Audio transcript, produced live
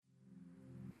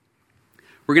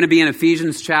We're going to be in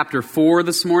Ephesians chapter 4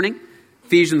 this morning.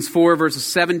 Ephesians 4 verses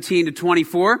 17 to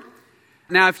 24.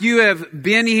 Now, if you have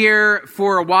been here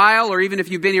for a while, or even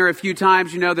if you've been here a few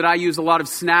times, you know that I use a lot of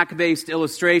snack-based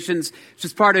illustrations. It's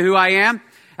just part of who I am.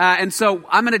 And so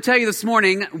I'm going to tell you this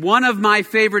morning, one of my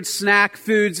favorite snack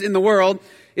foods in the world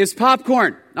is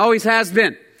popcorn. Always has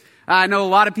been. I know a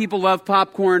lot of people love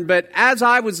popcorn, but as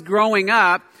I was growing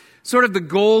up, sort of the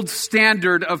gold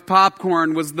standard of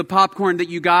popcorn was the popcorn that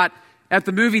you got at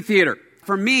the movie theater.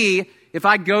 For me, if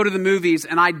I go to the movies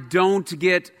and I don't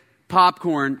get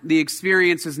popcorn, the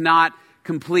experience is not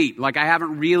complete. Like I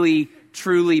haven't really,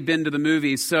 truly been to the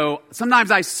movies. So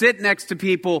sometimes I sit next to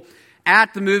people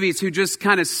at the movies who just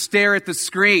kind of stare at the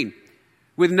screen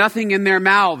with nothing in their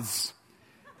mouths.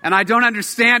 And I don't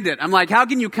understand it. I'm like, how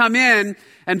can you come in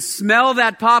and smell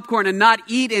that popcorn and not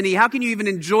eat any? How can you even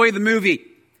enjoy the movie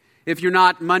if you're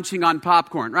not munching on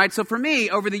popcorn, right? So for me,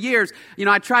 over the years,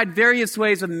 I tried various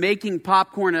ways of making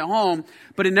popcorn at home,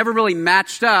 but it never really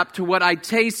matched up to what I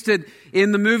tasted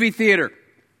in the movie theater.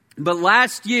 But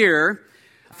last year,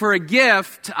 for a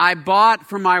gift, I bought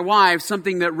for my wife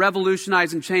something that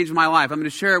revolutionized and changed my life. I'm going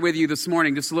to share it with you this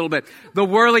morning just a little bit. The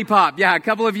Whirly Pop. Yeah, a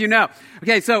couple of you know.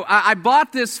 Okay, so I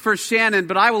bought this for Shannon,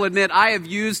 but I will admit I have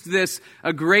used this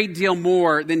a great deal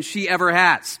more than she ever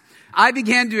has. I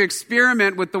began to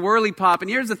experiment with the Whirly Pop,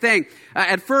 and here's the thing.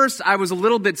 At first, I was a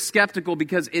little bit skeptical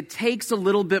because it takes a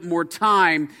little bit more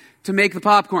time to make the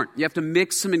popcorn. You have to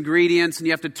mix some ingredients, and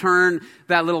you have to turn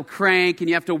that little crank, and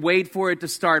you have to wait for it to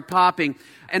start popping.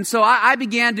 And so I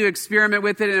began to experiment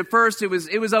with it, and at first it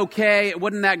was okay. It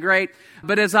wasn't that great.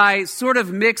 But as I sort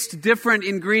of mixed different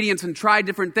ingredients and tried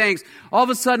different things, all of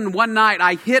a sudden one night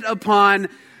I hit upon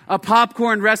a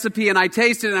popcorn recipe, and I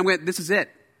tasted it, and I went, this is it.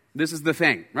 This is the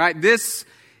thing, right? This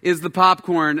is the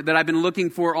popcorn that I've been looking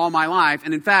for all my life.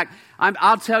 And in fact,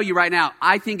 I'll tell you right now,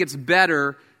 I think it's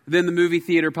better than the movie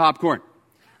theater popcorn.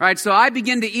 All right, so I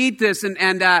begin to eat this,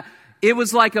 and it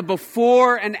was like a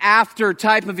before and after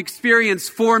type of experience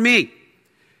for me.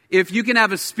 If you can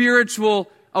have a spiritual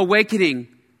awakening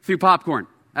through popcorn,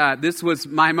 this was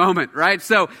my moment, right?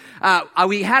 So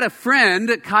we had a friend,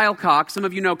 Kyle Cox. Some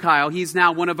of you know Kyle. He's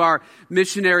now one of our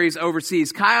missionaries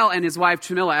overseas. Kyle and his wife,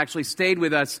 Chamilla, actually stayed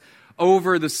with us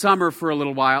over the summer for a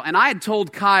little while. And I had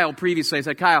told Kyle previously, I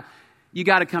said, Kyle, you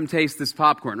got to come taste this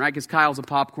popcorn, right? Because Kyle's a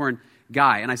popcorn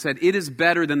guy. And I said, it is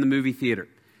better than the movie theater.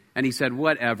 And he said,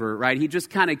 whatever, right? He just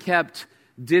kind of kept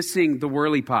dissing the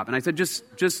Whirly Pop. And I said,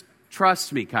 just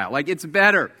trust me, Kyle. Like, it's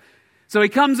better. So he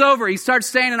comes over, he starts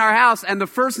staying in our house, and the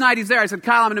first night he's there, I said,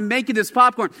 Kyle, I'm going to make you this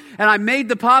popcorn. And I made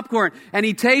the popcorn, and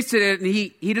he tasted it, and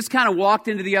he just kind of walked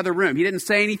into the other room. He didn't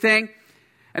say anything,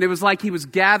 and it was like he was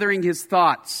gathering his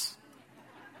thoughts.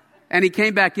 And he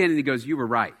came back in, and he goes, you were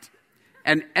right.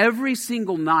 And every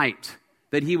single night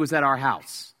that he was at our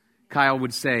house, Kyle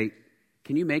would say,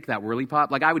 can you make that Whirly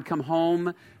Pop? Like, I would come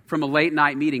home from a late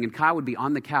night meeting, and Kyle would be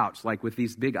on the couch, like with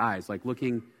these big eyes, like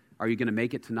looking, are you going to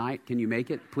make it tonight? Can you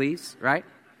make it, please? Right?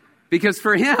 Because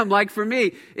for him, like for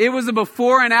me, it was a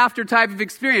before and after type of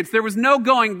experience. There was no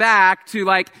going back to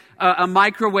like a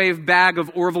microwave bag of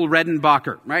Orville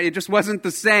Redenbacher, right? It just wasn't the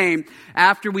same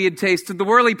after we had tasted the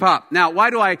Whirly Pop. Now,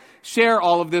 why do I share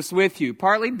all of this with you?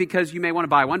 Partly because you may want to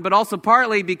buy one, but also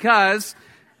partly because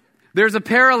there's a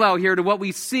parallel here to what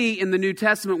we see in the New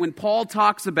Testament when Paul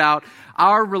talks about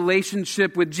our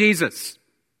relationship with Jesus.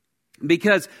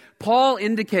 Because Paul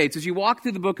indicates, as you walk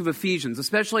through the book of Ephesians,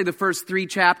 especially the first 3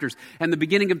 chapters and the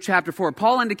beginning of chapter 4,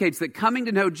 Paul indicates that coming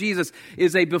to know Jesus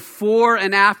is a before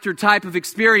and after type of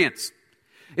experience.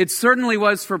 It certainly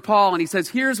was for Paul, and he says,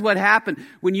 here's what happened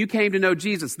when you came to know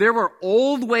Jesus. There were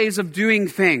old ways of doing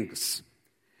things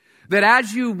that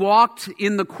as you walked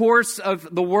in the course of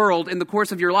the world, in the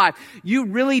course of your life, you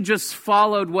really just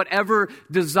followed whatever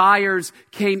desires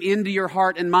came into your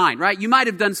heart and mind, right? You might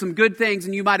have done some good things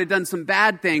and you might have done some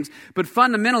bad things, but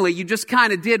fundamentally, you just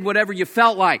kind of did whatever you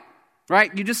felt like, right?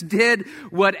 You just did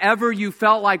whatever you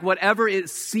felt like, whatever it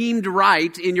seemed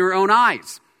right in your own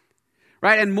eyes.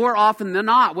 Right? And more often than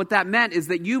not, what that meant is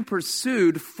that you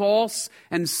pursued false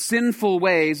and sinful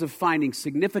ways of finding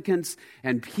significance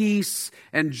and peace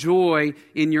and joy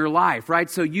in your life, right?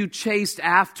 So you chased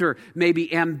after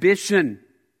maybe ambition,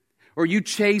 or you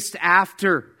chased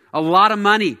after a lot of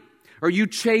money, or you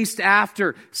chased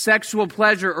after sexual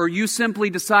pleasure, or you simply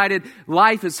decided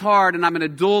life is hard and I'm going to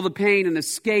dull the pain and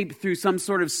escape through some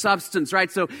sort of substance,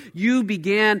 right? So you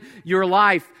began your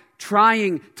life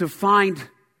trying to find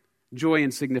joy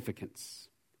and significance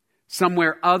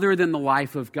somewhere other than the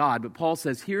life of God. But Paul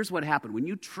says, here's what happened. When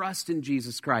you trust in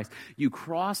Jesus Christ, you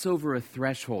cross over a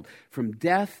threshold from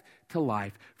death to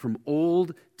life, from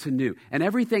old to new. And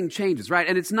everything changes, right?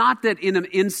 And it's not that in an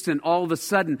instant, all of a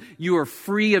sudden, you are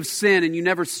free of sin and you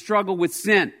never struggle with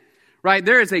sin, right?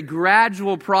 There is a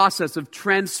gradual process of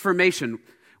transformation.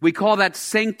 We call that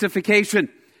sanctification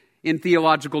in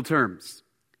theological terms.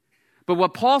 But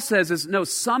what Paul says is, no,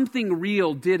 something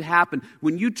real did happen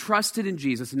when you trusted in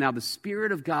Jesus, and now the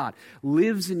Spirit of God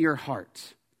lives in your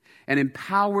heart and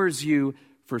empowers you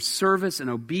for service and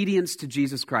obedience to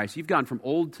Jesus Christ. You've gone from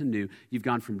old to new. You've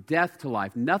gone from death to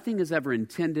life. Nothing is ever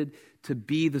intended to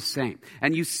be the same.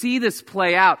 And you see this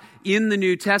play out in the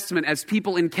New Testament as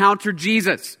people encounter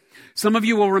Jesus. Some of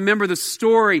you will remember the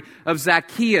story of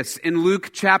Zacchaeus in Luke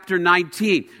chapter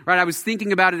 19. Right? I was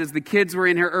thinking about it as the kids were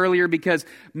in here earlier because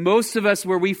most of us,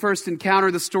 where we first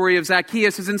encounter the story of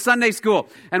Zacchaeus, is in Sunday school.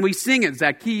 And we sing it.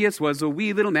 Zacchaeus was a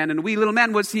wee little man, and a wee little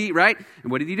man was he, right?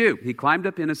 And what did he do? He climbed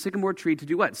up in a sycamore tree to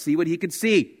do what? See what he could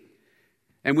see.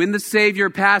 And when the Savior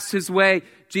passed his way,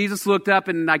 Jesus looked up,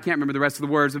 and I can't remember the rest of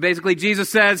the words, but basically Jesus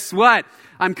says, what?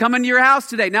 I'm coming to your house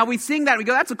today. Now we sing that, and we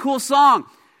go, that's a cool song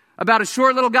about a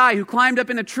short little guy who climbed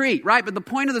up in a tree, right? But the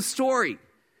point of the story,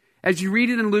 as you read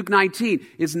it in Luke 19,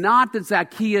 is not that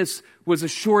Zacchaeus was a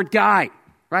short guy,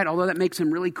 right? Although that makes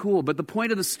him really cool. But the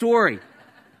point of the story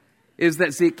is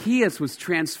that Zacchaeus was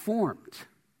transformed.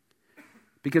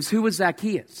 Because who was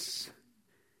Zacchaeus?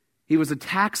 He was a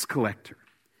tax collector.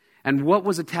 And what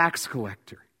was a tax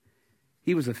collector?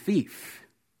 He was a thief.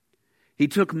 He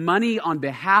took money on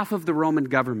behalf of the Roman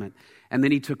government, and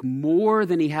then he took more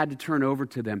than he had to turn over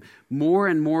to them, more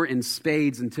and more in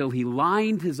spades, until he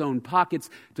lined his own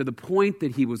pockets to the point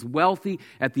that he was wealthy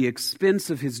at the expense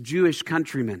of his Jewish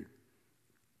countrymen.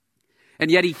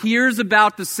 And yet he hears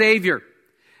about the Savior,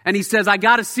 and he says, I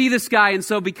got to see this guy. And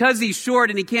so because he's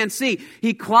short and he can't see,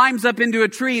 he climbs up into a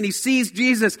tree and he sees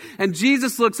Jesus. And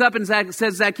Jesus looks up and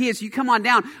says, Zacchaeus, you come on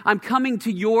down. I'm coming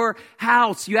to your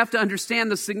house. You have to understand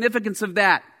the significance of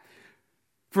that.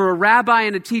 For a rabbi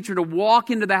and a teacher to walk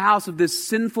into the house of this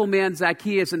sinful man,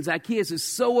 Zacchaeus, and Zacchaeus is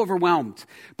so overwhelmed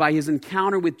by his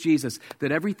encounter with Jesus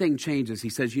that everything changes. He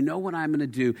says, you know what I'm going to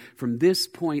do from this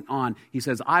point on? He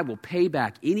says, I will pay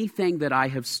back anything that I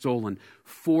have stolen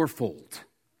fourfold,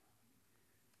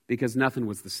 because nothing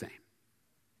was the same.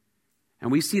 And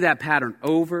we see that pattern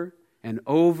over and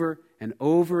over and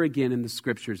over again in the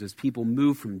Scriptures as people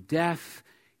move from death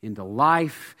into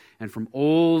life and from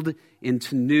old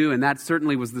into new. And that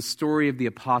certainly was the story of the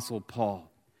Apostle Paul,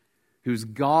 whose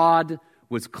God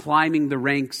was climbing the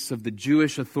ranks of the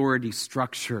Jewish authority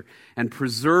structure and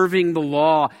preserving the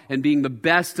law and being the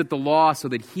best at the law so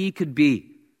that he could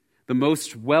be the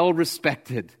most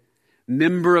well-respected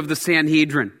member of the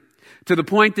Sanhedrin, to the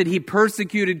point that he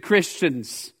persecuted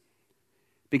Christians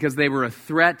because they were a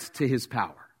threat to his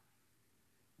power,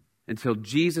 until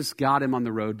Jesus got him on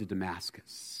the road to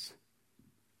Damascus.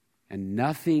 And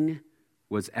nothing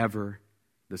was ever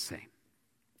the same.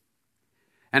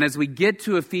 And as we get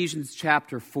to Ephesians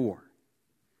chapter 4,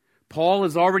 Paul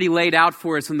has already laid out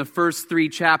for us in the first 3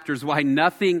 chapters why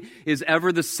nothing is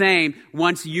ever the same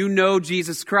once you know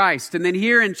Jesus Christ. And then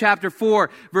here in chapter 4,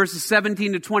 verses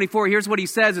 17 to 24, here's what he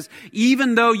says is,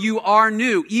 even though you are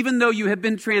new, even though you have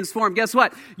been transformed, guess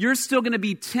what? You're still going to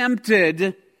be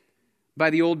tempted by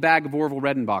the old bag of Orville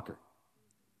Redenbacher.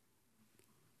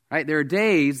 Right? There are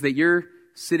days that you're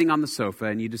sitting on the sofa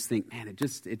and you just think, man,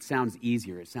 it sounds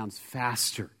easier. It sounds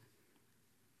faster.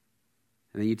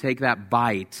 And then you take that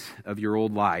bite of your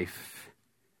old life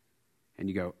and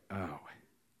you go, oh,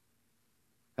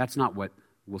 that's not what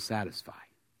will satisfy.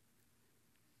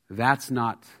 That's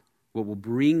not what will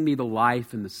bring me the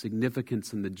life and the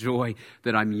significance and the joy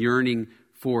that I'm yearning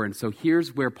for. And so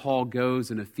here's where Paul goes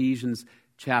in Ephesians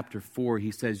chapter 4.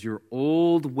 He says, your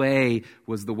old way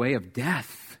was the way of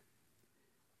death.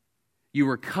 You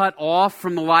were cut off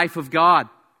from the life of God.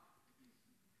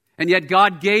 And yet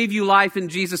God gave you life in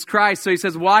Jesus Christ. So he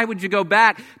says, why would you go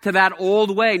back to that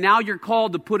old way? Now you're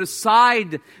called to put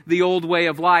aside the old way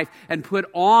of life and put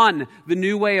on the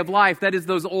new way of life. That is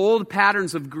those old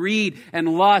patterns of greed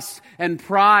and lust and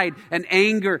pride and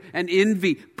anger and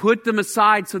envy. Put them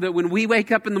aside so that when we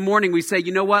wake up in the morning, we say,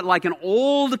 you know what? Like an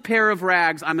old pair of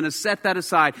rags, I'm going to set that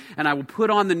aside and I will put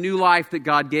on the new life that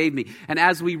God gave me. And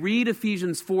as we read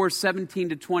Ephesians 4, 17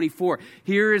 to 24,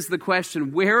 here is the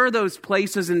question. Where are those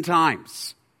places and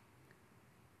times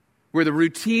where the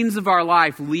routines of our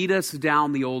life lead us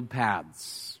down the old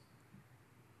paths?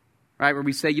 Right? Where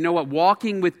we say, you know what?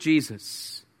 Walking with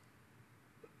Jesus,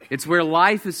 it's where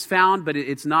life is found, but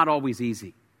it's not always easy.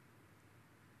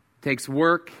 It takes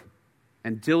work.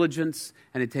 and diligence,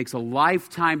 and it takes a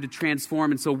lifetime to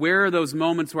transform. And so where are those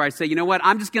moments where I say, you know what,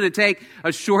 I'm just going to take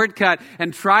a shortcut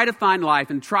and try to find life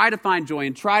and try to find joy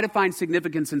and try to find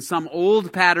significance in some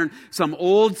old pattern, some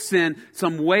old sin,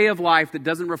 some way of life that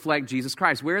doesn't reflect Jesus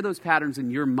Christ? Where are those patterns in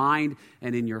your mind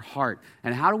and in your heart?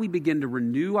 And how do we begin to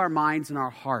renew our minds and our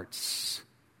hearts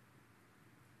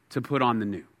to put on the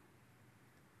new?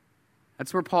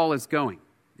 That's where Paul is going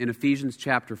in Ephesians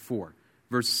chapter 4.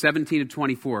 Verse 17 to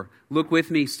 24. Look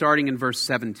with me starting in verse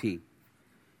 17.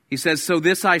 He says, "So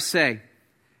this I say,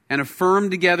 and affirm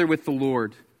together with the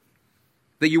Lord,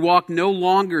 that you walk no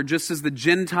longer just as the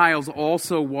Gentiles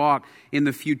also walk in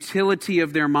the futility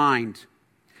of their mind,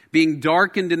 being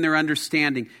darkened in their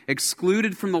understanding,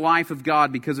 excluded from the life of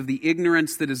God because of the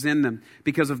ignorance that is in them,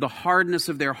 because of the hardness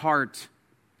of their heart.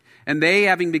 And they,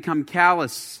 having become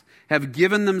callous, have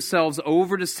given themselves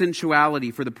over to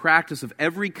sensuality for the practice of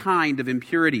every kind of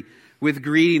impurity with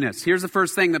greediness." Here's the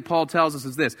first thing that Paul tells us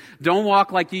is this: don't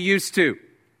walk like you used to.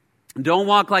 Don't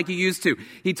walk like you used to.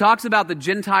 He talks about the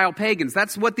Gentile pagans.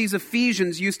 That's what these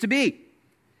Ephesians used to be.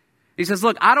 He says,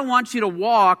 look, I don't want you to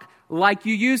walk like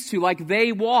you used to, like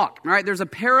they walk. All right, there's a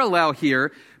parallel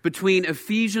here between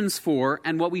Ephesians 4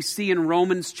 and what we see in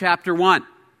Romans chapter 1.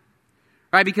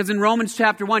 Right, because in Romans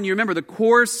chapter 1, you remember the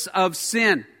course of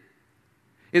sin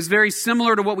is very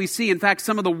similar to what we see. In fact,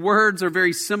 some of the words are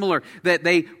very similar, that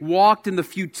they walked in the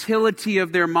futility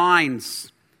of their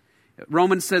minds.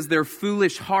 Romans says their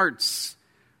foolish hearts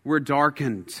were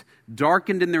darkened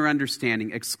in their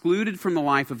understanding, excluded from the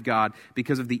life of God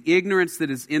because of the ignorance that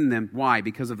is in them. Why?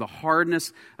 Because of the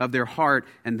hardness of their heart,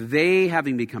 and they,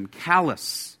 having become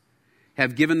callous,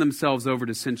 have given themselves over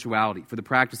to sensuality for the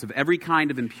practice of every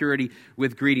kind of impurity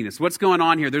with greediness. What's going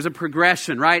on here? There's a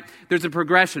progression, right? There's a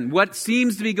progression. What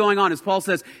seems to be going on is Paul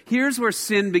says, here's where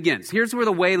sin begins. Here's where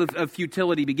the way of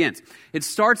futility begins. It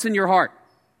starts in your heart.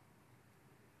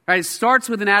 Right? It starts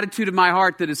with an attitude of my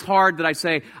heart that is hard, that I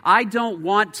say, I don't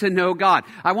want to know God.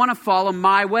 I want to follow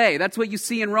my way. That's what you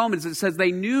see in Romans. It says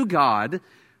they knew God,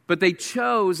 but they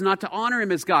chose not to honor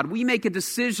Him as God. We make a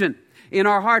decision in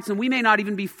our hearts, and we may not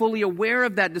even be fully aware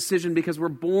of that decision because we're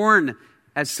born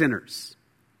as sinners.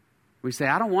 We say,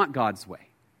 I don't want God's way.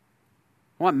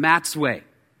 I want Matt's way.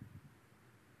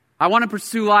 I want to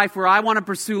pursue life where I want to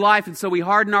pursue life, and so we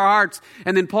harden our hearts.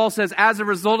 And then Paul says, as a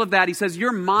result of that, he says,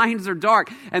 your minds are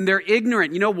dark, and they're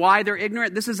ignorant. You know why they're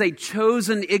ignorant? This is a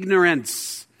chosen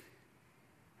ignorance.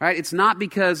 Right? It's not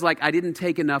because, like, I didn't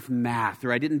take enough math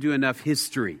or I didn't do enough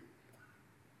history.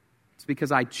 It's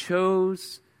because I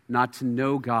chose not to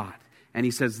know God. And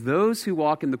he says, those who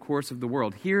walk in the course of the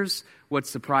world, here's what's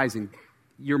surprising.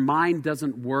 Your mind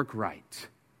doesn't work right.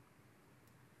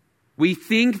 We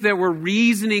think that we're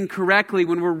reasoning correctly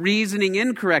when we're reasoning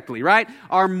incorrectly, right?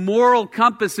 Our moral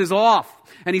compass is off.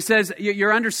 And he says,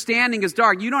 your understanding is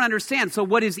dark. You don't understand. So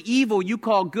what is evil, you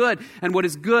call good. And what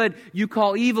is good, you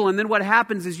call evil. And then what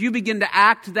happens is you begin to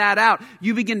act that out.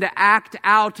 You begin to act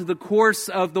out the course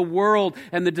of the world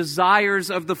and the desires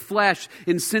of the flesh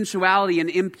in sensuality and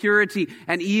impurity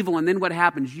and evil. And then what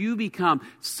happens? You become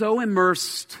so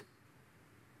immersed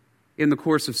in the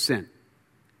course of sin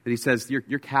that he says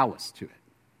you're callous to it.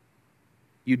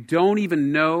 You don't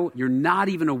even know, you're not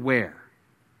even aware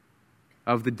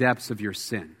of the depths of your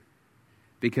sin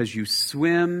because you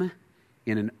swim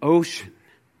in an ocean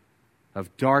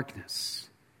of darkness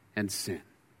and sin.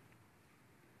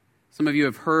 Some of you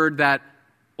have heard that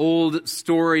old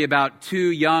story about two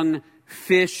young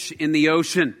fish in the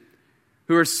ocean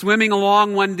who are swimming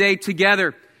along one day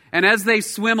together. And as they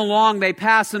swim along, they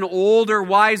pass an older,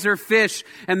 wiser fish,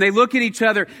 and they look at each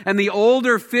other, and the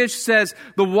older fish says,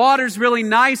 the water's really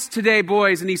nice today,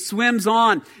 boys, and he swims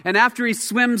on. And after he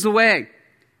swims away,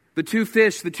 the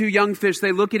two young fish,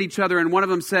 they look at each other, and one of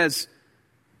them says,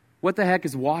 what the heck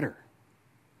is water?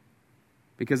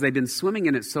 Because they've been swimming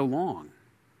in it so long.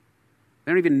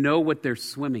 They don't even know what they're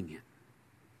swimming in.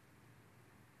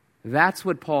 That's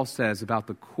what Paul says about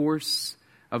the course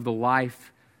of the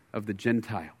life of the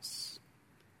Gentiles.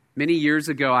 Many years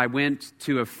ago, I went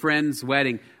to a friend's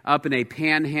wedding up in a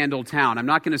panhandle town. I'm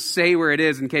not going to say where it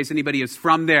is in case anybody is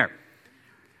from there.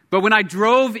 But when I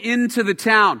drove into the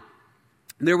town,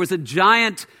 there was a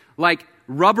giant,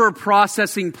 rubber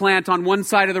processing plant on one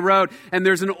side of the road, and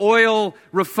there's an oil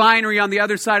refinery on the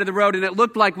other side of the road, and it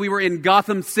looked like we were in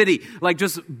Gotham City,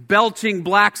 just belching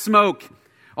black smoke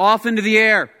off into the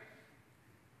air.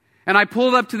 And I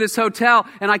pulled up to this hotel,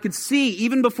 and I could see,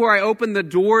 even before I opened the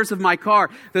doors of my car,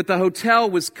 that the hotel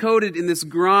was coated in this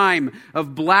grime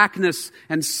of blackness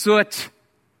and soot.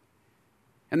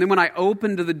 And then when I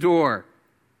opened the door,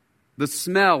 the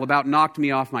smell about knocked me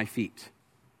off my feet.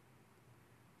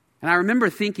 And I remember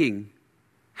thinking,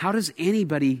 how does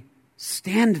anybody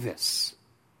stand this?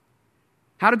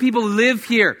 How do people live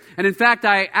here? And in fact,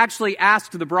 I actually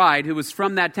asked the bride who was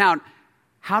from that town,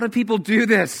 how do people do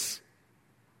this?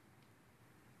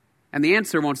 And the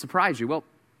answer won't surprise you. Well,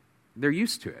 they're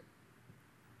used to it.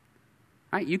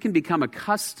 Right? You can become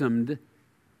accustomed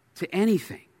to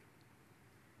anything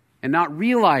and not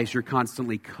realize you're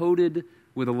constantly coated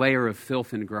with a layer of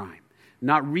filth and grime.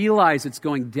 Not realize it's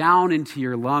going down into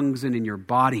your lungs and in your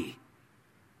body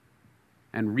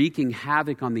and wreaking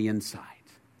havoc on the inside.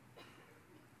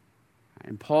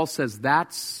 And Paul says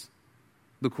that's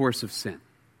the course of sin.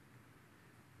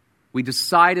 We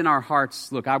decide in our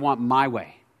hearts, look, I want my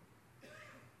way.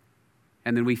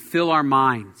 And then we fill our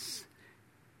minds,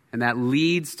 and that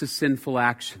leads to sinful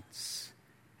actions,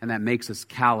 and that makes us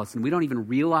callous, and we don't even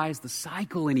realize the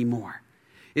cycle anymore.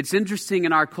 It's interesting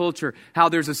in our culture how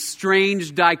there's a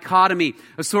strange dichotomy,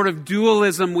 a sort of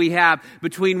dualism we have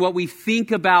between what we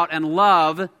think about and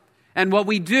love and what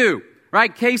we do.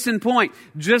 Right? Case in point,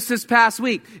 just this past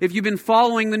week, if you've been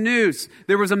following the news,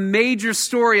 there was a major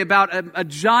story about a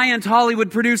giant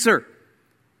Hollywood producer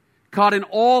caught in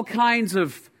all kinds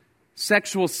of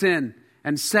sexual sin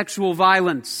and sexual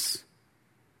violence.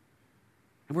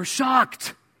 And we're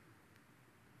shocked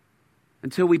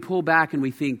until we pull back and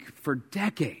we think, for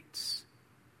decades,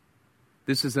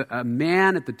 this is a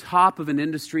man at the top of an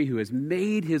industry who has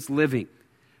made his living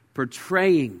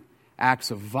portraying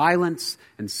acts of violence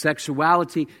and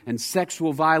sexuality and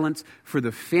sexual violence for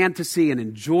the fantasy and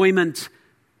enjoyment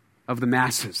of the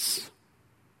masses.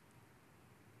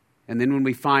 And then when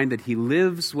we find that he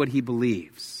lives what he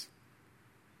believes,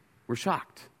 we're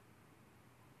shocked.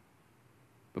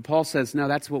 But Paul says, no,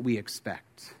 that's what we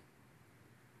expect.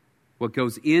 What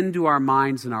goes into our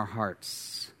minds and our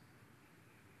hearts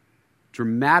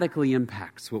dramatically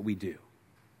impacts what we do.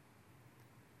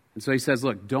 And so he says,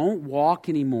 look, don't walk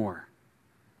anymore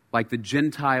like the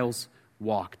Gentiles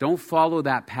walk. Don't follow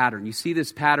that pattern. You see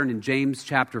this pattern in James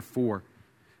chapter 4.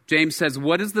 James says,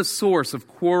 what is the source of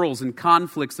quarrels and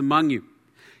conflicts among you?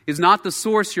 Is not the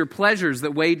source your pleasures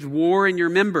that wage war in your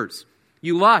members?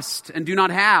 You lust and do not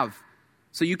have,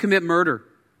 so you commit murder.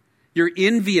 You're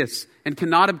envious and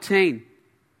cannot obtain,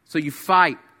 so you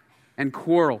fight and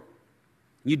quarrel.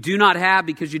 You do not have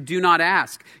because you do not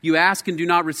ask. You ask and do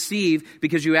not receive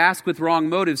because you ask with wrong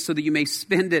motives so that you may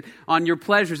spend it on your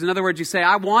pleasures. In other words, you say,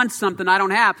 I want something I don't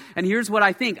have, and here's what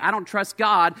I think. I don't trust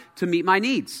God to meet my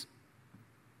needs.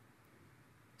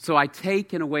 So I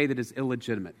take in a way that is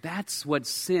illegitimate. That's what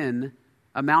sin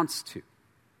amounts to.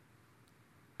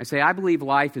 I say, I believe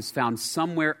life is found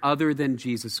somewhere other than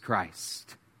Jesus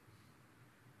Christ.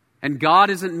 And God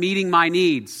isn't meeting my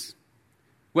needs,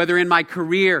 whether in my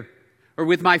career or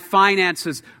with my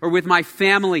finances, or with my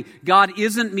family. God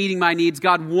isn't meeting my needs.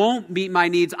 God won't meet my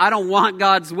needs. I don't want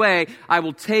God's way. I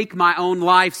will take my own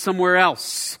life somewhere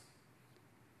else.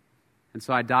 And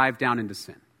so I dive down into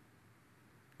sin.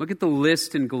 Look at the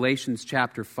list in Galatians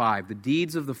chapter 5. The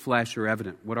deeds of the flesh are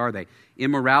evident. What are they?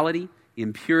 Immorality,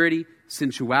 impurity,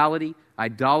 sensuality,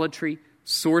 idolatry,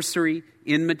 sorcery,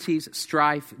 enmities,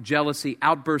 strife, jealousy,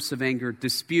 outbursts of anger,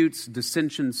 disputes,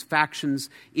 dissensions,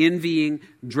 factions, envying,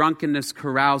 drunkenness,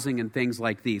 carousing, and things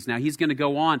like these. Now, he's going to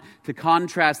go on to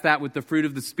contrast that with the fruit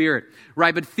of the Spirit,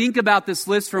 right? But think about this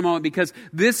list for a moment, because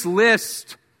this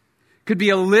list could be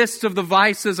a list of the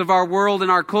vices of our world and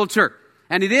our culture,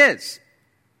 and it is.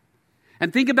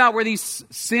 And think about where these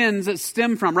sins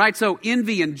stem from, right? So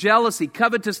envy and jealousy,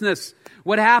 covetousness,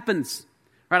 what happens?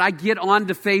 Right? I get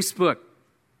onto Facebook,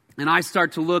 and I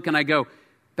start to look and I go,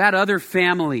 that other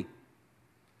family,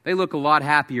 they look a lot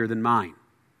happier than mine.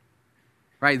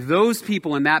 Right? Those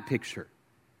people in that picture,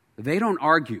 they don't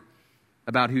argue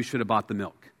about who should have bought the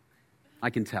milk.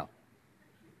 I can tell.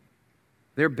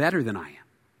 They're better than I am.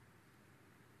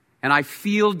 And I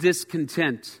feel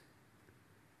discontent.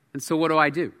 And so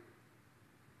what do?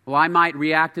 Well, I might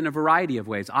react in a variety of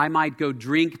ways. I might go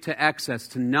drink to excess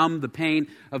to numb the pain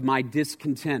of my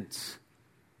discontent.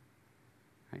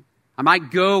 Right? I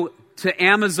might go to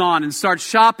Amazon and start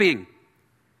shopping.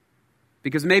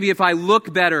 Because maybe if I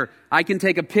look better, I can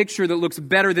take a picture that looks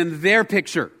better than their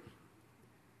picture.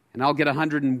 And I'll get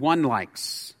 101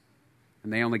 likes.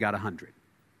 And they only got 100.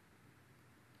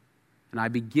 And I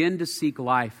begin to seek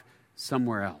life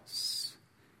somewhere else.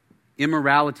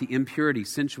 Immorality, impurity,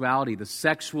 sensuality, the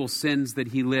sexual sins that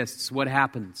he lists, what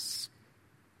happens?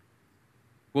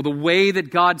 Well, the way that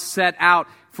God set out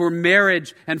for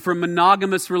marriage and for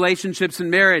monogamous relationships in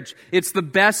marriage, it's the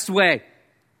best way.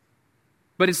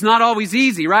 But it's not always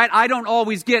easy, right? I don't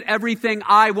always get everything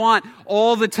I want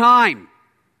all the time.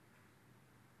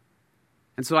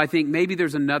 And so I think maybe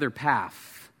there's another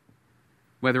path,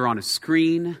 whether on a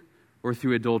screen or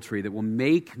through adultery, that will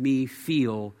make me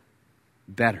feel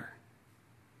better.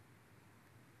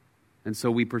 And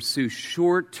so we pursue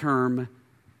short-term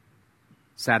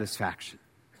satisfaction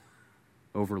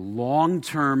over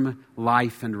long-term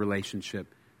life and relationship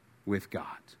with God.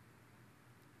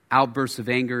 Outbursts of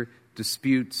anger,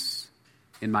 disputes,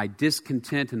 in my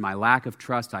discontent and my lack of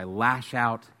trust, I lash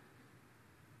out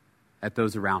at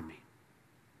those around me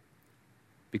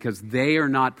because they are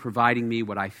not providing me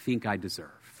what I think I deserve.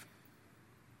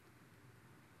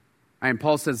 And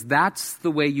Paul says that's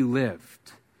the way you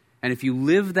lived. And if you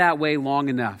live that way long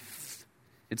enough,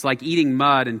 it's like eating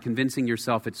mud and convincing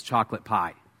yourself it's chocolate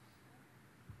pie.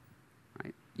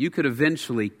 Right? You could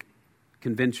eventually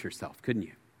convince yourself, couldn't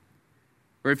you?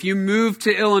 Or if you move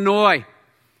to Illinois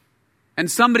and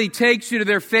somebody takes you to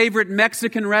their favorite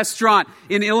Mexican restaurant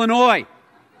in Illinois,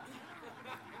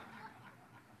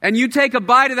 and you take a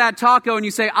bite of that taco and you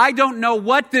say, I don't know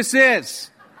what this is,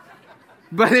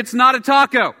 but it's not a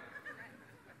taco.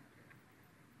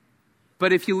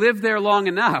 But if you live there long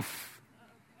enough,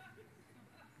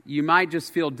 you might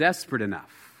just feel desperate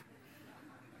enough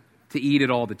to eat it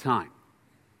all the time.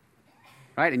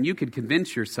 Right? And you could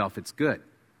convince yourself it's good.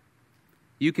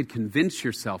 You could convince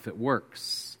yourself it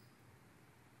works.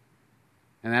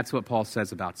 And that's what Paul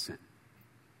says about sin.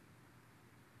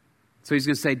 So he's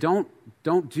going to say, don't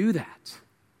do that,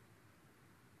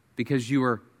 because you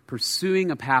are pursuing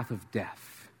a path of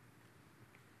death.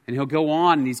 And he'll go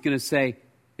on and he's going to say,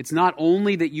 it's not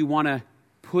only that you want to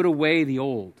put away the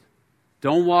old.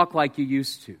 Don't walk like you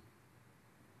used to,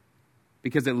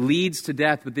 because it leads to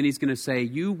death. But then he's going to say,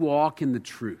 you walk in the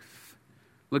truth.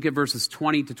 Look at verses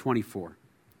 20 to 24.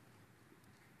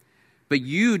 But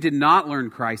you did not learn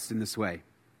Christ in this way.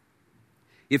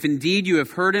 If indeed you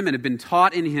have heard him and have been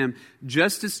taught in him,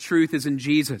 just as truth is in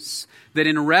Jesus, that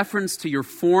in reference to your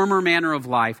former manner of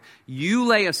life, you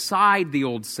lay aside the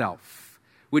old self,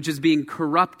 which is being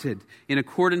corrupted in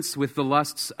accordance with the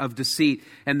lusts of deceit,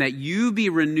 and that you be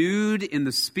renewed in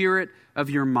the spirit of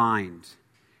your mind,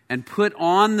 and put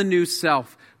on the new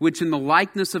self, which in the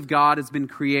likeness of God has been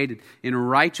created in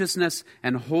righteousness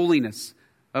and holiness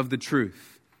of the truth.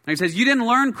 And he says, you didn't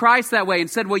learn Christ that way.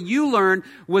 Instead, what you learned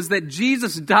was that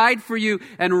Jesus died for you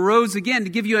and rose again to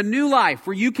give you a new life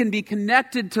where you can be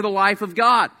connected to the life of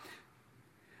God.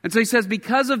 And so he says,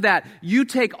 because of that, you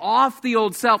take off the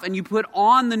old self and you put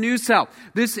on the new self.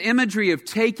 This imagery of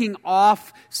taking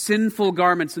off sinful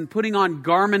garments and putting on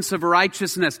garments of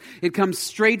righteousness, it comes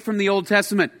straight from the Old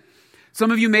Testament.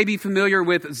 Some of you may be familiar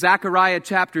with Zechariah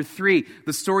chapter 3,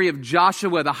 the story of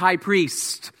Joshua, the high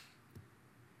priest.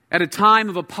 At a time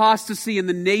of apostasy in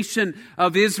the nation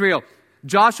of Israel,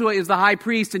 Joshua is the high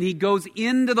priest and he goes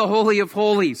into the Holy of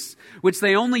Holies, which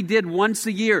they only did once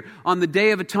a year on the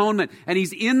Day of Atonement. And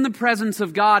he's in the presence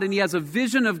of God and he has a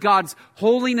vision of God's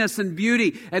holiness and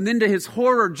beauty. And then to his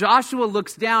horror, Joshua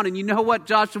looks down and you know what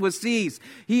Joshua sees?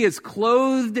 He is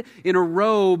clothed in a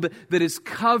robe that is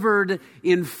covered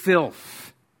in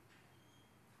filth.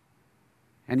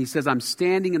 And he says, I'm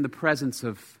standing in the presence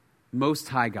of Most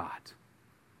High God.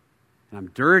 And I'm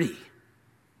dirty.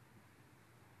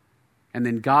 And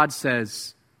then God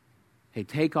says, hey,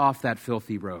 take off that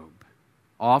filthy robe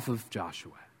off of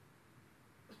Joshua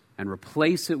and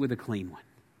replace it with a clean one.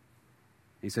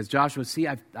 And he says, Joshua, see,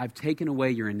 I've taken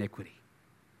away your iniquity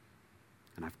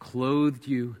and I've clothed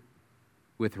you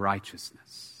with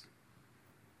righteousness.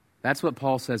 That's what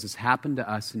Paul says has happened to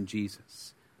us in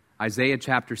Jesus. Isaiah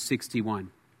chapter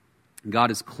 61.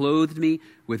 God has clothed me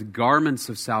with garments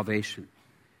of salvation.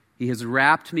 He has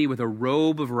wrapped me with a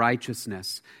robe of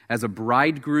righteousness, as a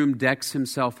bridegroom decks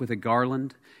himself with a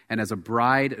garland, and as a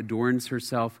bride adorns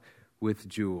herself with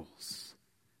jewels.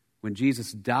 When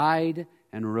Jesus died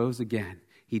and rose again,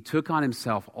 he took on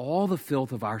himself all the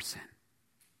filth of our sin.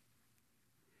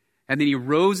 And then he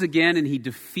rose again and he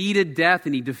defeated death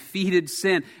and he defeated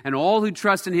sin. And all who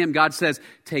trust in him, God says,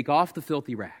 take off the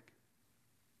filthy rag.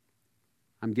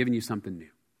 I'm giving you something new.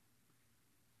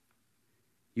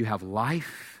 You have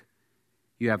life.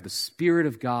 You have the Spirit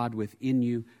of God within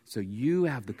you, so you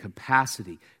have the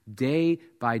capacity day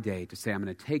by day to say, I'm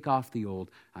going to take off the old,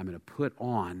 I'm going to put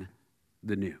on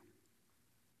the new.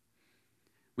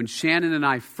 When Shannon and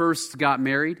I first got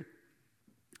married,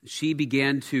 she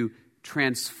began to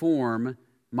transform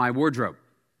my wardrobe.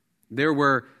 There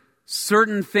were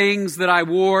certain things that I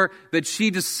wore that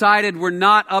she decided were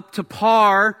not up to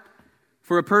par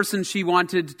for a person she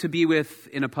wanted to be with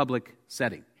in a public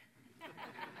setting.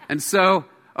 And so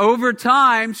over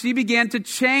time, she began to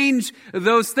change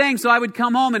those things. So I would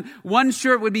come home and one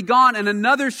shirt would be gone and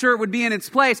another shirt would be in its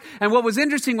place. And what was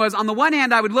interesting was, on the one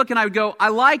hand, I would look and I would go, I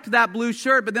liked that blue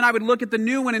shirt, but then I would look at the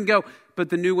new one and go, but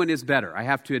the new one is better, I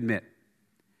have to admit.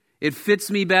 It fits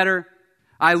me better.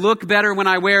 I look better when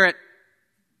I wear it.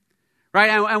 Right?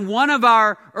 And one of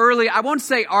our early, I won't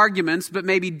say arguments, but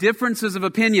maybe differences of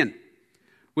opinion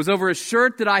was over a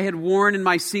shirt that I had worn in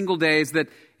my single days that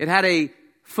it had a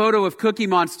photo of Cookie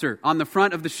Monster on the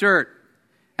front of the shirt.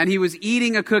 And he was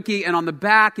eating a cookie, and on the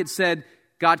back it said,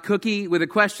 "Got cookie?" with a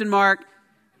question mark.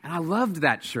 And I loved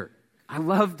that shirt. I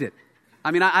loved it.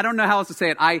 I mean, I don't know how else to say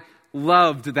it. I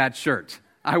loved that shirt.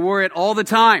 I wore it all the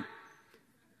time.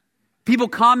 People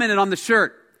commented on the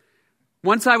shirt.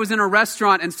 Once I was in a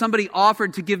restaurant and somebody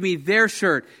offered to give me their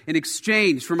shirt in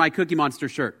exchange for my Cookie Monster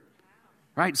shirt.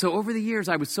 Right? So over the years,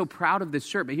 I was so proud of this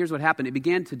shirt. But here's what happened. It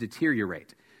began to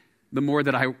deteriorate the more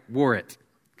that I wore it,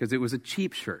 because it was a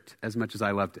cheap shirt as much as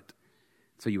I loved it.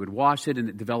 So you would wash it and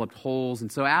it developed holes.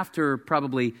 And so after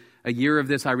probably a year of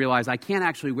this, I realized I can't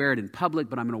actually wear it in public,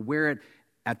 but I'm going to wear it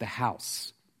at the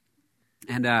house.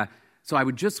 And so I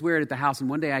would just wear it at the house. And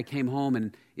one day I came home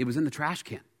and it was in the trash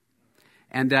can.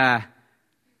 And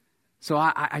so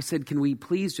I said, can we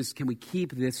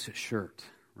keep this shirt?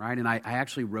 Right? And I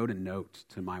actually wrote a note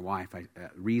to my wife,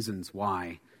 reasons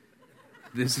why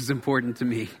this is important to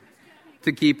me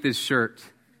to keep this shirt.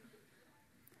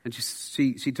 And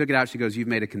she took it out. She goes, "You've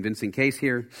made a convincing case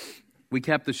here." We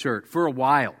kept the shirt for a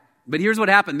while. But here's what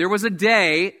happened. There was a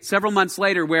day, several months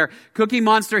later, where Cookie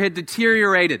Monster had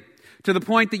deteriorated to the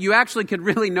point that you actually could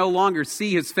really no longer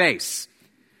see his face.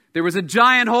 There was a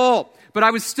giant hole, but I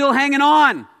was still hanging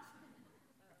on.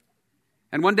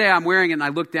 And one day I'm wearing it and I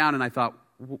looked down and I thought,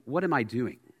 what am I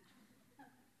doing?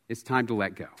 It's time to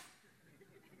let go.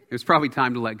 It was probably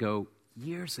time to let go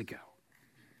years ago.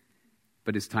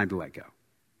 But it's time to let go.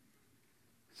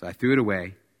 So I threw it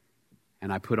away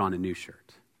and I put on a new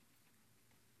shirt.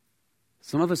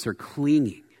 Some of us are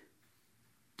clinging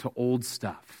to old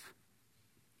stuff.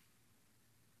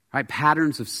 Right?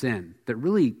 Patterns of sin that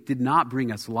really did not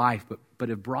bring us life, but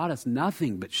have brought us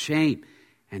nothing but shame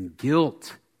and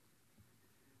guilt.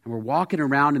 And we're walking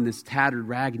around in this tattered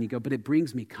rag and you go, but it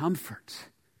brings me comfort.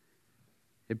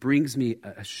 It brings me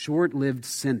a short-lived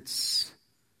sense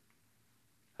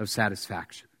of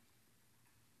satisfaction.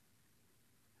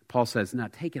 Paul says, now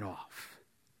take it off.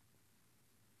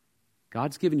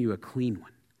 God's given you a clean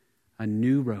one, a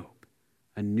new robe,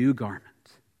 a new garment.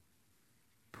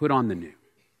 Put on the new.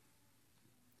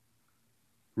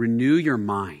 Renew your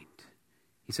mind.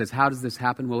 He says, how does this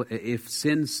happen? Well, if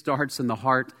sin starts in the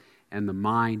heart and the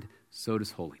mind, so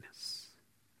does holiness.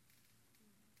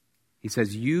 He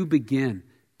says, you begin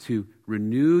to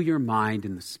renew your mind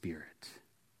in the Spirit.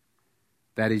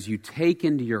 That is, you take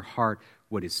into your heart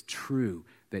what is true,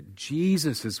 that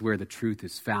Jesus is where the truth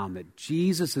is found, that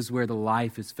Jesus is where the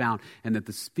life is found, and that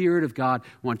the Spirit of God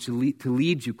wants to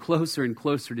lead you closer and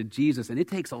closer to Jesus. And it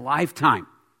takes a lifetime.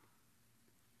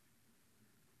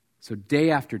 So day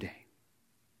after day,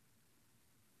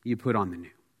 you put on the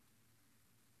new.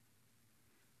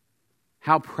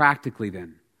 How practically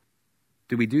then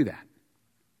do we do that?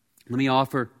 Let me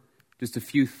offer just a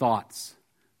few thoughts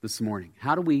this morning.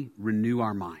 How do we renew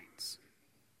our minds?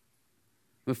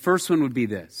 The first one would be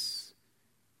this: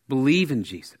 believe in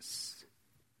Jesus.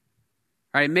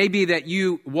 All right, it may be that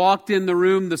you walked in the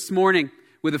room this morning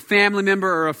with a family member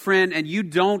or a friend and you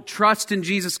don't trust in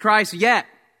Jesus Christ yet.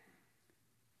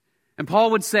 And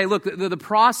Paul would say, look, the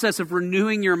process of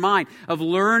renewing your mind, of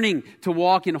learning to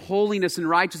walk in holiness and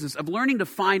righteousness, of learning to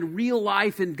find real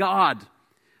life in God,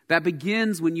 that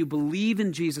begins when you believe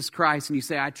in Jesus Christ and you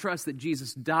say, I trust that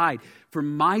Jesus died for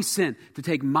my sin, to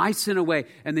take my sin away,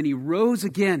 and then he rose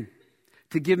again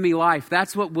to give me life.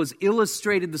 That's what was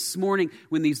illustrated this morning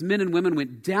when these men and women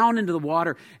went down into the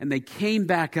water and they came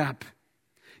back up.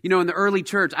 You know, in the early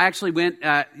church, I actually went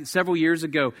several years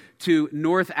ago to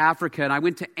North Africa, and I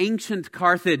went to ancient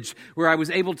Carthage, where I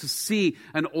was able to see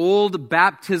an old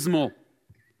baptismal.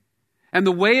 And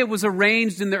the way it was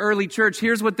arranged in the early church,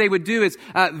 here's what they would do is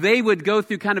they would go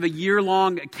through kind of a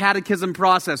year-long catechism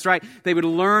process, right? They would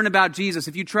learn about Jesus.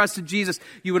 If you trusted Jesus,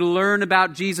 you would learn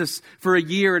about Jesus for a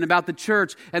year and about the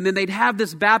church. And then they'd have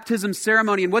this baptism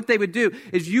ceremony. And what they would do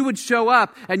is you would show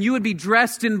up and you would be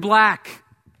dressed in black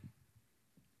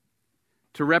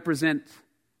to represent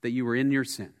that you were in your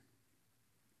sin.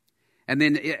 And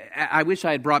then, I wish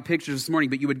I had brought pictures this morning,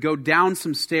 but you would go down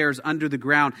some stairs under the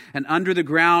ground, and under the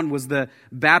ground was the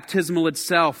baptismal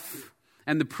itself.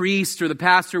 And the priest or the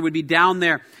pastor would be down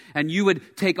there, and you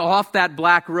would take off that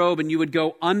black robe and you would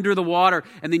go under the water,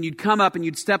 and then you'd come up and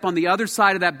you'd step on the other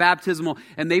side of that baptismal,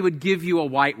 and they would give you a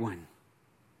white one.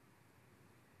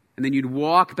 And then you'd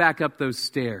walk back up those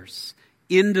stairs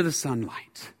into the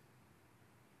sunlight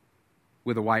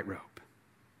with a white robe,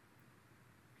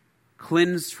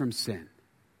 cleansed from sin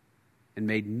and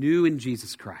made new in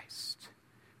Jesus Christ.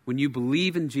 When you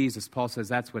believe in Jesus, Paul says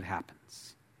that's what happens.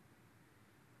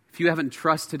 If you haven't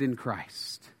trusted in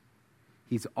Christ,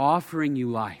 He's offering you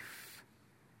life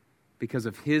because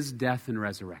of His death and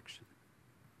resurrection.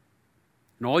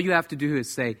 And all you have to do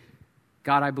is say,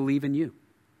 God, I believe in you.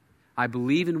 I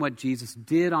believe in what Jesus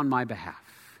did on my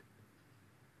behalf.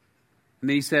 And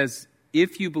then he says,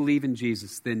 if you believe in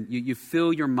Jesus, then you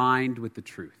fill your mind with the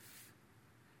truth.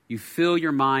 You fill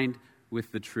your mind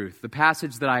with the truth. The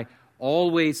passage that I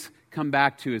always come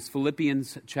back to is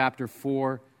Philippians chapter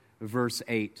 4, verse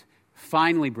 8.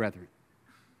 Finally, brethren,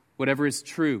 whatever is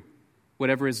true,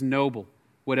 whatever is noble,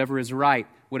 whatever is right,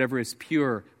 whatever is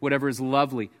pure, whatever is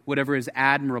lovely, whatever is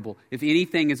admirable, if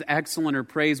anything is excellent or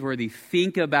praiseworthy,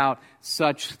 think about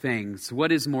such things.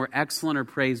 What is more excellent or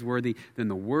praiseworthy than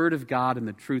the Word of God and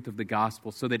the truth of the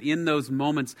gospel? So that in those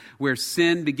moments where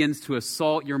sin begins to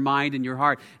assault your mind and your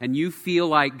heart, and you feel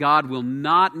like God will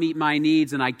not meet my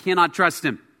needs and I cannot trust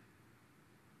Him,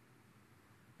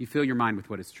 you fill your mind with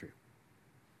what is true,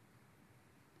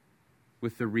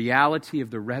 with the reality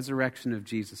of the resurrection of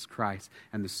Jesus Christ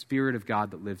and the Spirit of God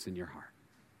that lives in your heart.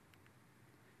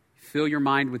 Fill your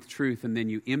mind with truth, and then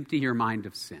you empty your mind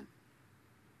of sin,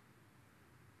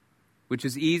 which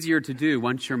is easier to do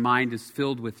once your mind is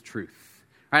filled with truth.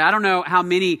 Right? I don't know how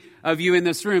many of you in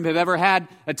this room have ever had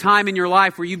a time in your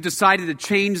life where you've decided to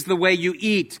change the way you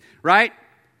eat, right?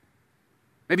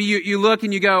 Maybe you look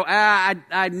and you go,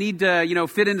 I need to,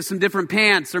 fit into some different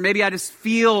pants. Or maybe I just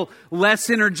feel less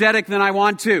energetic than I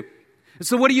want to.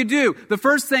 So what do? The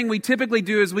first thing we typically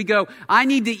do is we go, I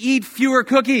need to eat fewer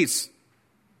cookies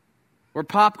or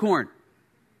popcorn.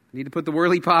 I need to put the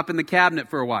Whirly Pop in the cabinet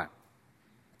for a while.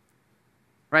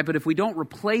 Right? But if we don't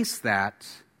replace that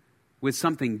with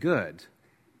something good,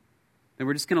 then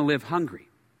we're just going to live hungry.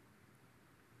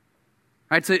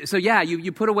 Right, so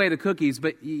you put away the cookies,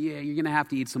 but you're going to have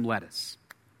to eat some lettuce.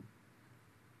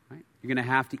 Right? You're going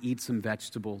to have to eat some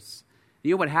vegetables.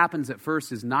 You know what happens at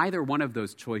first is neither one of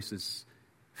those choices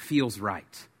feels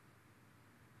right.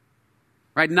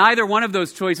 Right? Neither one of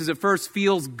those choices at first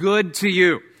feels good to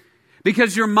you.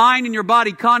 Because your mind and your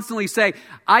body constantly say,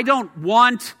 I don't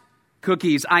want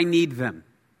cookies, I need them.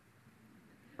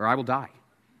 Or I will die.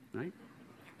 Right?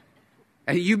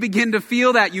 And you begin to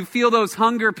feel that. You feel those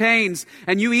hunger pains.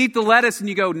 And you eat the lettuce and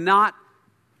you go, not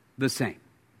the same.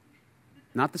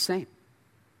 Not the same.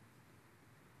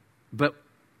 But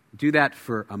do that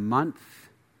for a month,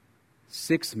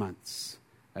 6 months,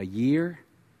 a year,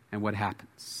 and what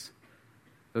happens?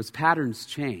 Those patterns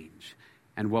change.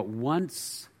 And what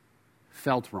once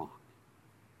felt wrong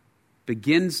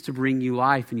begins to bring you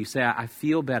life. And you say, I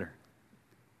feel better.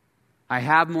 I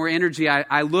have more energy.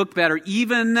 I look better.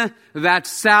 Even that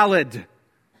salad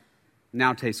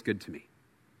now tastes good to me.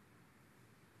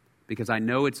 Because I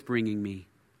know it's bringing me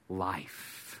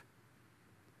life.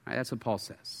 Right, that's what Paul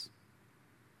says.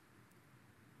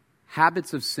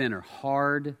 Habits of sin are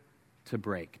hard to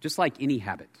break. Just like any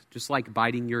habit. Just like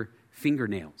biting your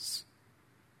fingernails.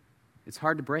 It's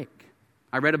hard to break.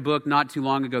 I read a book not too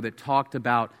long ago that talked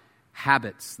about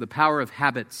habits. The power of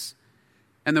habits.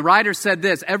 And the writer said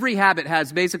this, every habit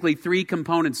has basically 3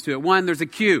 components to it. One, there's a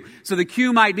cue. So the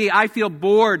cue might be, I feel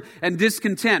bored and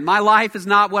discontent. My life is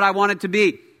not what I want it to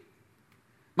be.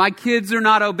 My kids are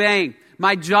not obeying.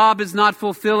 My job is not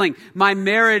fulfilling. My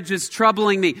marriage is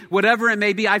troubling me. Whatever it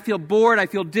may be, I feel bored. I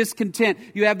feel discontent.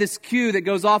 You have this cue that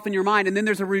goes off in your mind. And then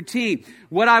there's a routine.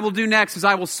 What I will do next is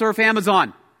I will surf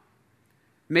Amazon.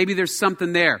 Maybe there's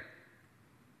something there.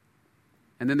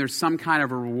 And then there's some kind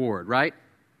of a reward, right?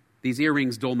 These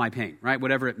earrings dull my pain, right?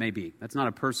 Whatever it may be. That's not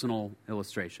a personal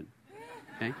illustration.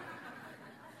 Okay?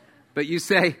 But you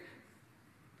say,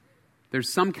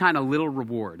 there's some kind of little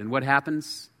reward. And what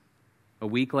happens a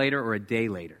week later or a day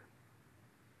later?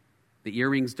 The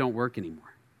earrings don't work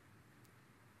anymore.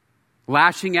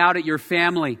 Lashing out at your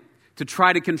family to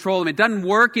try to control them. It doesn't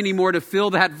work anymore to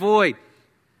fill that void.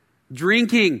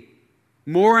 Drinking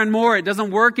more and more. It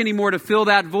doesn't work anymore to fill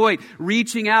that void.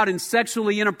 Reaching out in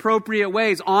sexually inappropriate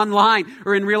ways online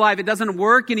or in real life. It doesn't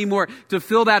work anymore to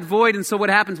fill that void. And so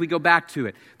what happens? We go back to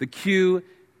it. The cue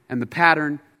and the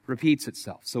pattern repeats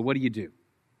itself. So what do?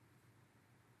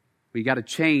 We got to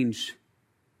change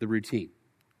the routine.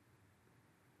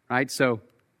 Right? So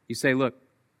you say, look,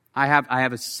 I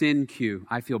have a sin cue.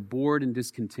 I feel bored and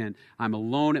discontent. I'm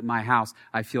alone at my house.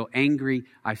 I feel angry.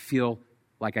 I feel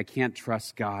like I can't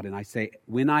trust God. And I say,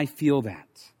 when I feel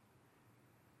that,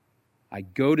 I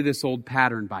go to this old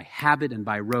pattern by habit and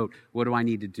by rote. What do I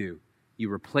need to do?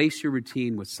 You replace your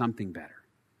routine with something better.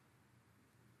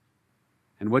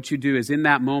 And what you do is in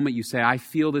that moment you say, I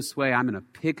feel this way. I'm going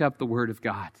to pick up the Word of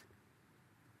God.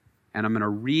 And I'm going to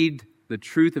read the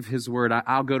truth of His Word.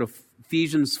 I'll go to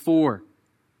Ephesians 4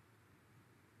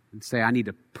 and say, I need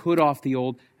to put off the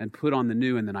old and put on the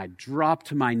new. And then I drop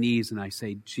to my knees and I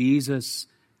say, Jesus,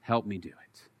 help me do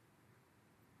it.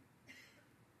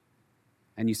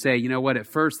 And you say, you know what, at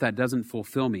first that doesn't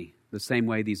fulfill me the same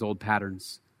way these old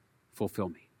patterns fulfill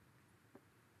me.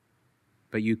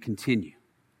 But you continue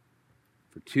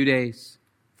for 2 days,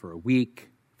 for a week,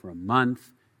 for a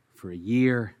month, for a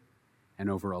year, and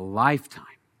over a lifetime.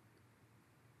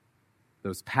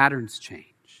 Those patterns change.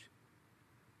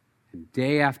 And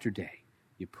day after day,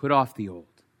 you put off the old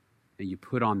and you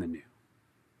put on the new.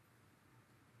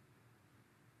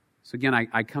 So again,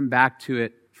 I come back to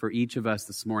it for each of us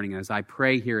this morning as I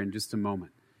pray here in just a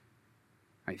moment.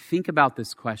 All right, think about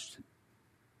this question.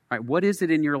 All right, what is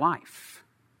it in your life?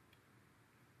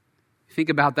 Think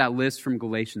about that list from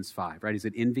Galatians 5, right? Is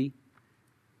it envy?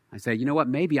 I say, you know what?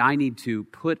 Maybe I need to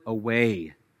put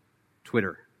away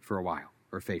Twitter for a while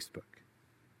or Facebook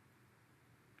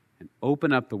and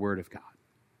open up the Word of God.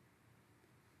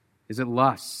 Is it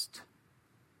lust?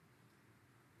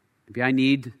 Maybe I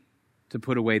need to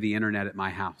put away the internet at my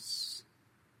house.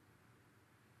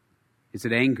 Is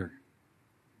it anger?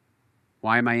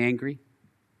 Why am I angry?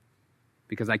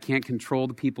 Because I can't control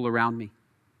the people around me.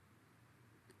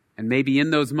 And maybe in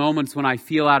those moments when I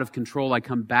feel out of control, I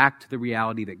come back to the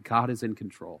reality that God is in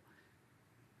control.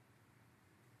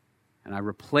 And I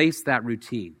replace that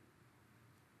routine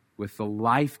with the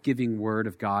life-giving Word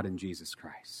of God in Jesus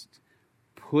Christ.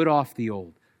 Put off the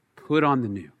old, put on the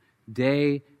new,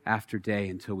 day after day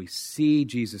until we see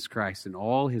Jesus Christ in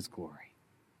all His glory.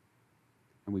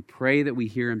 And we pray that we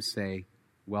hear Him say,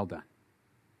 well done,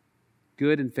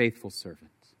 good and faithful servant.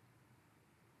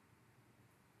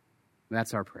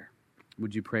 That's our prayer.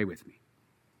 Would you pray with me?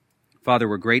 Father,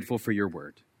 we're grateful for your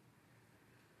word.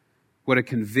 What a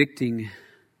convicting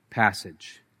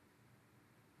passage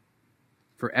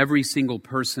for every single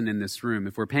person in this room.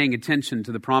 If we're paying attention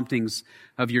to the promptings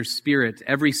of your Spirit,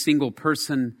 every single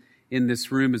person in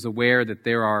this room is aware that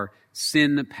there are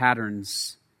sin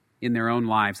patterns in their own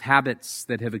lives, habits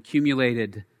that have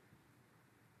accumulated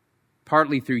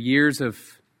partly through years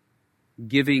of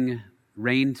giving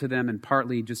reign to them and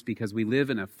partly just because we live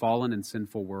in a fallen and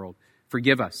sinful world.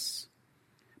 Forgive us.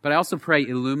 But I also pray,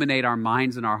 illuminate our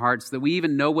minds and our hearts that we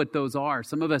even know what those are.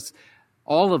 Some of us,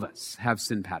 all of us, have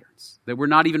sin patterns that we're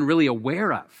not even really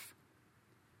aware of.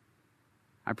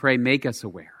 I pray, make us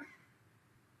aware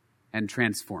and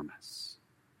transform us.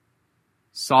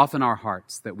 Soften our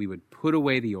hearts that we would put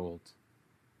away the old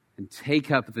and take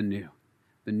up the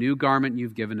new garment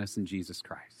you've given us in Jesus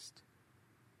Christ.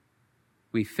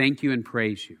 We thank you and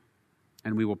praise you,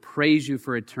 and we will praise you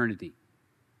for eternity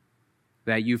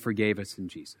that you forgave us in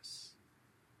Jesus.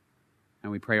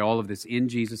 And we pray all of this in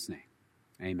Jesus' name.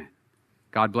 Amen.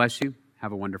 God bless you.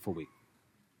 Have a wonderful week.